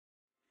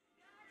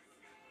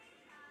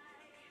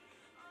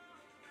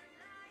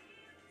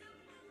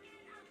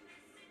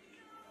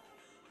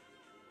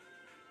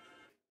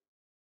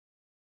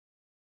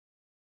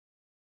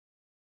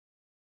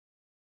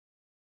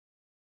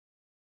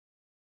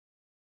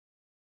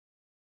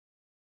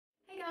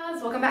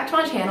Guys, welcome back to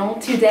my channel.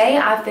 Today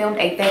I filmed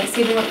a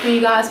Thanksgiving look for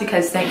you guys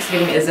because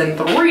Thanksgiving is in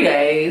 3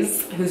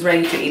 days. Who's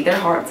ready to eat their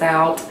hearts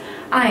out?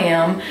 I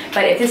am.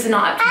 But if this is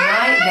not up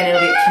tonight, then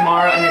it'll be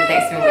tomorrow, and then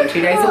Thanksgiving will be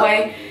 2 days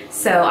away.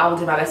 So I will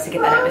do my best to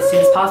get that up as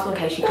soon as possible in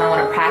case you kind of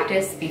want to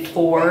practice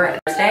before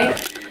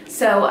Thursday.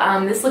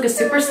 So this look is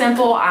super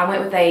simple. I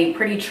went with a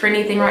pretty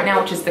trendy thing right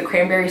now, which is the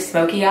Cranberry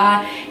Smokey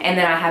eye. And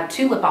then I have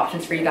 2 lip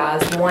options for you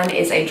guys. One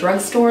is a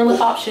drugstore lip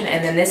option,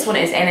 and then this one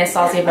is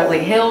Anastasia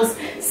Beverly Hills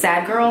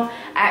Sad Girl.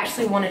 I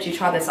actually wanted to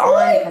try this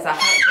on because I've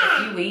had it for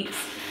a few weeks.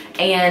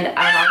 And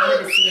I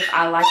wanted to see if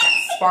I like that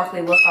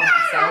sparkly look on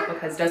myself,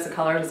 because Dose of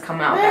Colors is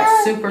coming out with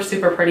that super,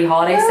 super pretty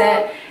holiday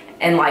set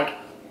in like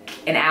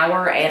an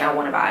hour, and I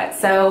want to buy it.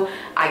 So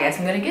I guess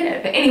I'm going to get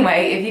it. But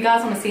anyway, if you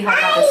guys want to see how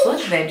I got this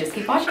look, then just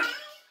keep watching.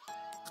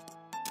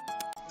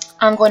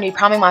 I'm going to be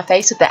priming my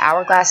face with the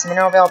Hourglass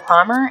Mineral Veil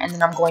Primer, and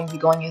then I'm going to be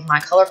going with my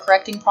color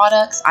correcting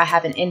products. I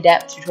have an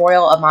in-depth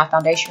tutorial of my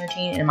foundation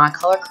routine and my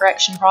color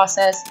correction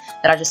process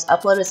that I just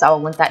uploaded, so I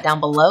will link that down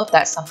below if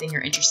that's something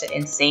you're interested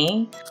in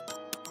seeing.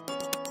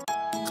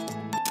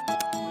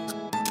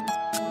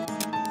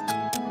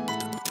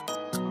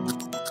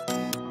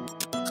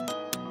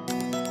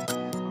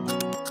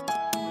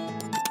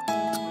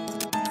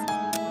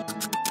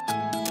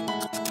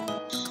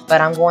 But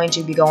I'm going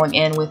to be going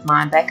in with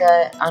my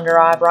Becca under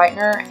eye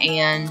brightener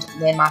and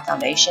then my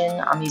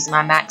foundation. I'm using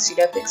my MAC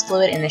Pseudo Fix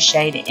Fluid in the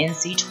shade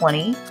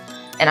NC20,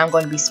 and I'm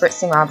going to be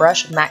spritzing my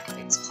brush with MAC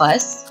Fix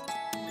Plus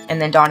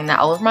and then dotting that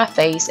all over my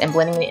face and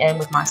blending it in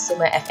with my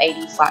Sigma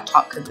F80 Flat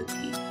Top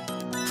Kabuki.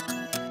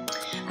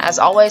 As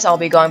always, I'll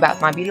be going back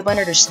with my Beauty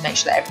Blender just to make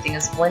sure that everything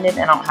is blended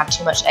and I don't have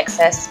too much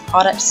excess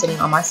product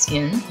sitting on my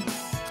skin.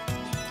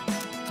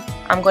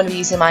 I'm going to be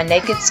using my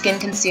Naked Skin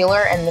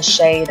Concealer in the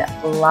shade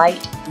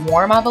Light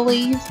Warm, I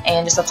believe,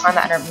 and just applying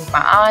that underneath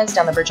my eyes,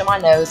 down the bridge of my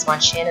nose, my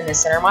chin, and the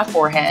center of my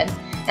forehead.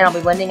 And I'll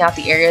be blending out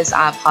the areas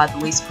I applied the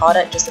least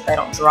product just so they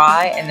don't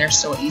dry and they're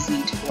still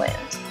easy to blend.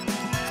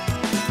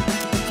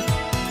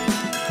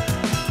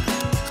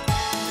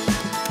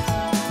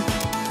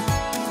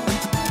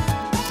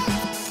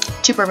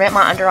 To prevent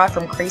my under eye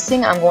from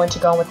creasing, I'm going to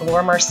go in with the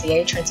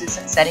Mercier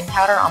Translucent Setting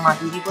Powder on my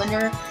Beauty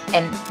Blender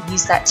and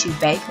use that to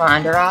bake my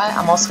under eye.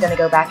 I'm also going to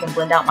go back and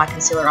blend out my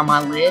concealer on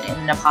my lid and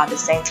then apply the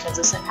same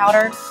translucent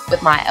powder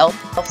with my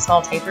e.l.f.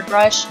 small tapered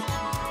brush.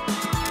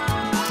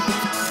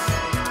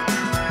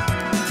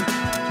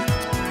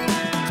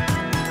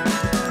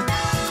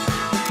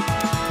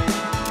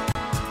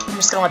 I'm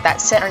just going to let that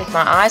set underneath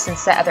my eyes and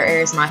set other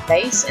areas of my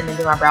face, and then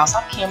do my brows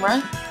off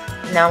camera.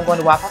 Now I'm going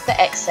to wipe off the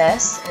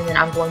excess, and then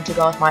I'm going to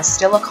go with my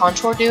Stila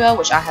Contour Duo,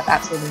 which I have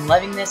absolutely been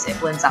loving this. It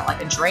blends out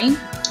like a dream.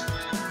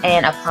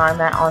 And applying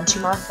that onto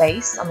my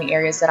face on the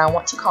areas that I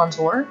want to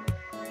contour.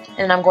 And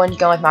then I'm going to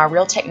go with my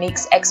Real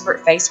Techniques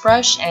Expert Face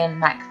Brush and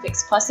MAC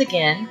Fix Plus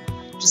again,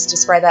 just to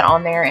spray that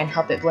on there and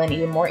help it blend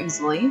even more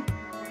easily.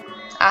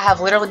 I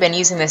have literally been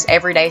using this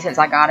every day since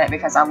I got it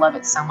because I love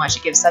it so much.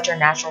 It gives such a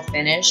natural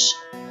finish,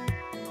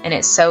 and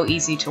it's so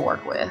easy to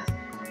work with.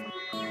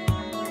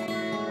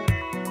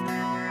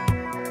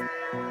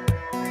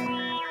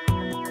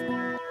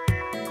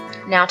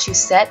 Now to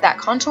set that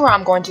contour,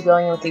 I'm going to go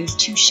in with these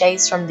 2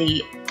 shades from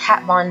the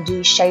Kat Von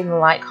D Shade and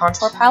Light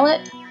Contour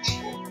Palette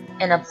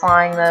and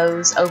applying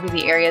those over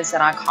the areas that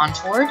I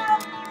contoured.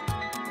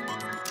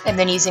 And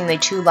then using the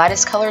 2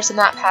 lightest colors in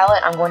that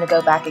palette, I'm going to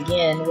go back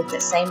again with the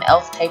same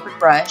e.l.f. tapered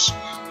brush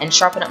and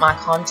sharpen up my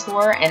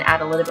contour and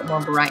add a little bit more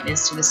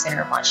brightness to the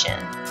center of my chin.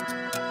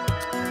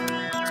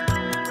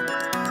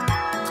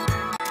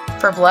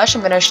 For blush,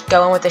 I'm going to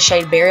go in with the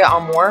shade Berry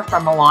Amour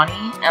from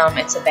Milani.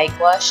 It's a baked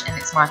blush, and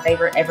it's my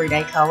favorite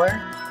everyday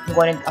color. I'm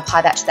going to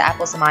apply that to the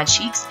apples of my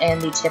cheeks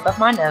and the tip of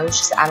my nose,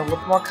 just to add a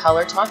little more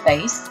color to my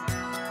face.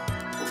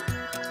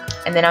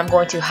 And then I'm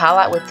going to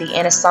highlight with the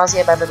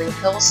Anastasia Beverly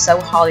Hills So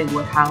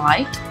Hollywood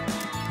highlight.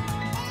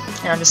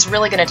 And I'm just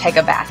really going to take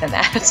a bath in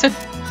that.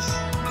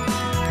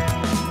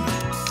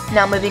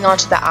 Now moving on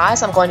to the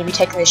eyes, I'm going to be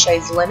taking the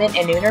shades Lemon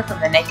and Nooner from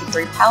the Naked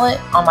 3 palette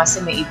on my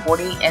Sigma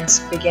E40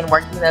 and begin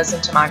working those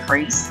into my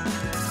crease.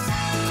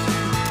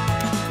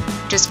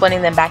 Just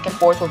blending them back and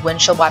forth with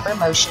windshield wiper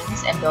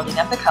motions and building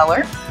up the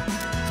color.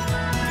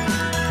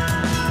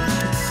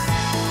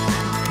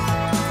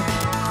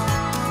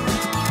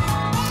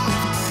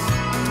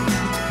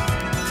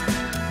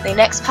 The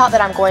next palette that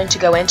I'm going to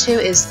go into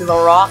is the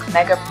Lorac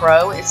Mega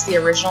Pro. It's the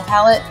original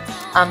palette,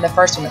 the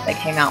first one that they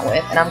came out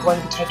with, and I'm going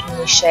to be taking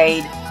the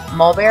shade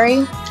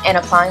Mulberry and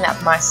applying that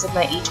from my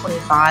Sigma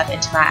E25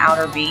 into my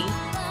outer V.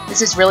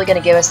 This is really going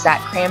to give us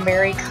that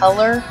cranberry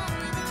color.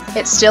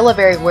 It's still a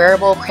very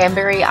wearable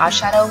cranberry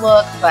eyeshadow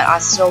look, but I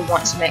still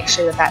want to make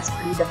sure that that's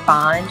pretty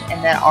defined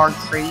and that our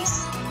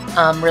crease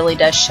really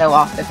does show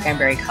off the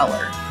cranberry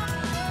color.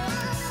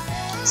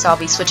 So I'll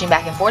be switching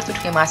back and forth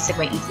between my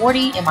Sigma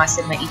E40 and my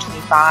Sigma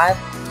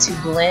E25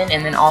 to blend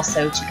and then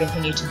also to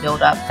continue to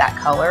build up that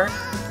color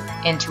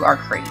into our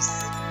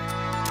crease.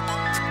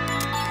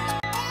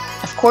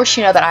 Of course,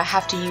 you know that I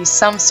have to use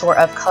some sort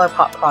of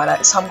Colourpop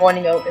product, so I'm going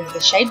to go into the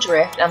shade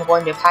Drift, and I'm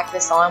going to pack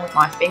this on with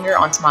my finger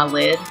onto my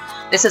lid.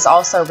 This is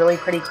also a really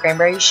pretty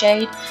cranberry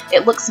shade.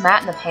 It looks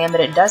matte in the pan, but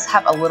it does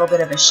have a little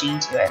bit of a sheen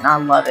to it, and I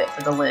love it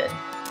for the lid.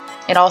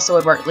 It also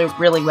would work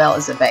really well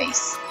as a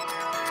base.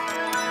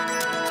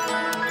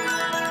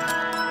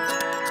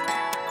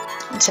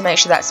 And to make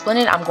sure that's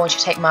blended, I'm going to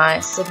take my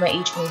Sigma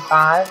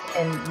E25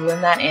 and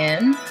blend that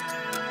in.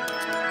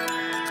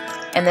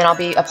 And then I'll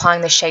be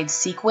applying the shade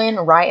Sequin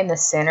right in the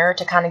center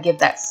to kind of give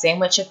that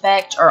sandwich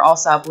effect, or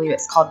also I believe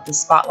it's called the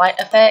spotlight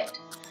effect,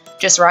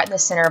 just right in the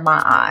center of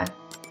my eye.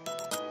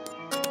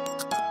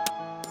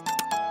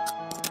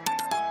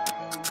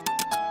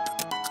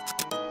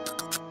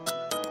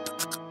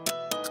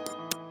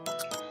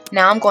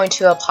 Now I'm going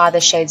to apply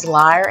the shades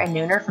Liar and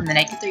Nooner from the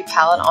Naked 3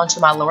 palette onto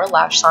my lower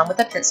lash line with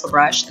a pencil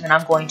brush, and then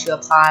I'm going to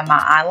apply my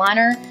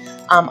eyeliner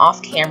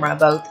off camera,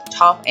 both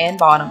top and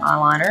bottom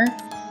eyeliner.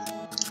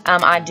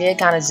 I did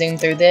kind of zoom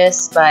through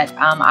this, but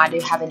I do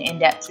have an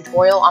in-depth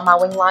tutorial on my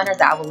wing liner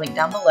that I will link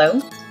down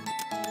below.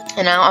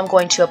 And now I'm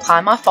going to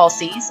apply my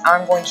falsies.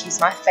 I'm going to use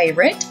my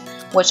favorite,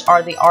 which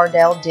are the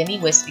Ardell Demi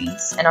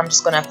Wispies, and I'm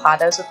just going to apply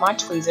those with my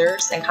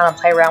tweezers and kind of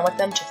play around with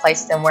them to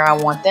place them where I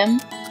want them.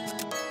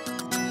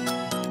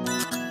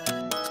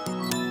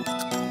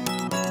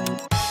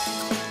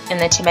 And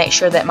then to make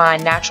sure that my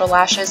natural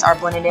lashes are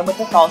blended in with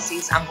the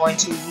falsies, I'm going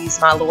to use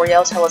my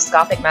L'Oreal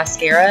Telescopic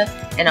Mascara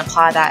and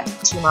apply that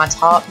to my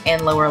top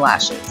and lower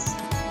lashes.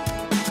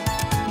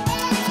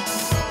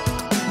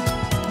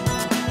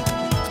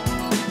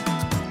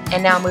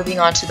 And now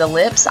moving on to the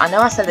lips. I know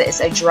I said that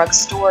it's a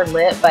drugstore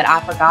lip, but I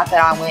forgot that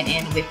I went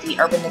in with the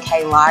Urban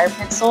Decay Liar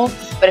pencil.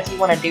 But if you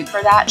want a dupe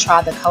for that,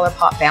 try the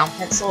Colourpop Bound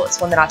pencil. It's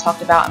one that I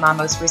talked about in my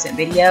most recent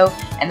video,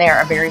 and they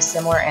are very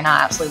similar, and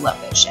I absolutely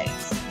love those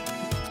shades.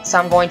 So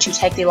I'm going to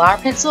take the Liar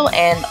pencil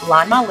and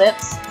line my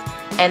lips,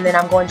 and then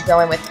I'm going to go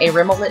in with a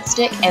Rimmel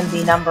lipstick and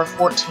the number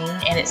 14,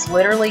 and it's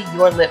literally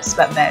your lips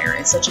but better.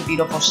 It's such a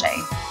beautiful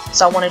shade.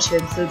 So I wanted to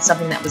include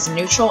something that was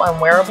neutral and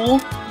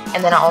wearable,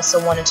 and then I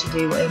also wanted to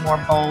do a more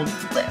bold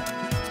lip.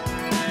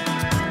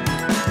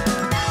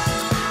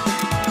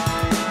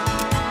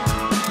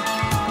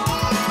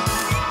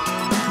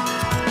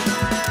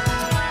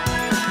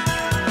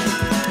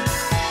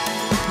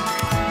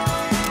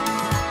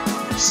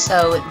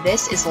 So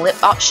this is lip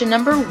option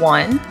number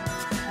 1.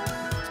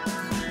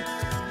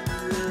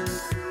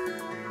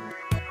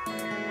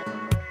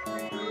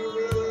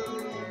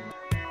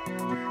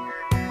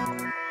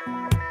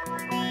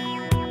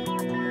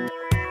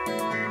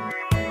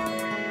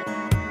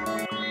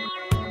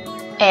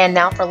 And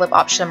now for lip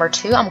option number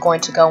 2, I'm going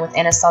to go with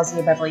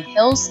Anastasia Beverly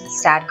Hills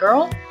Sad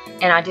Girl.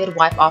 And I did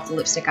wipe off the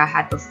lipstick I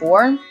had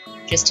before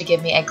just to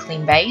give me a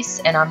clean base,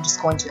 and I'm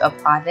just going to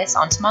apply this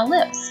onto my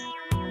lips.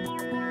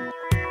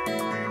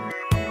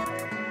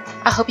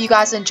 I hope you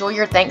guys enjoy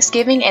your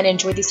Thanksgiving and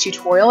enjoy this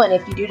tutorial, and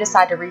if you do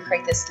decide to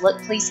recreate this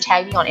look, please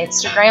tag me on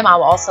Instagram. I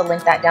will also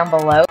link that down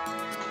below.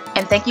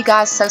 And thank you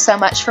guys so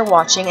much for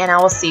watching, and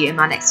I will see you in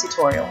my next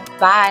tutorial.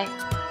 Bye!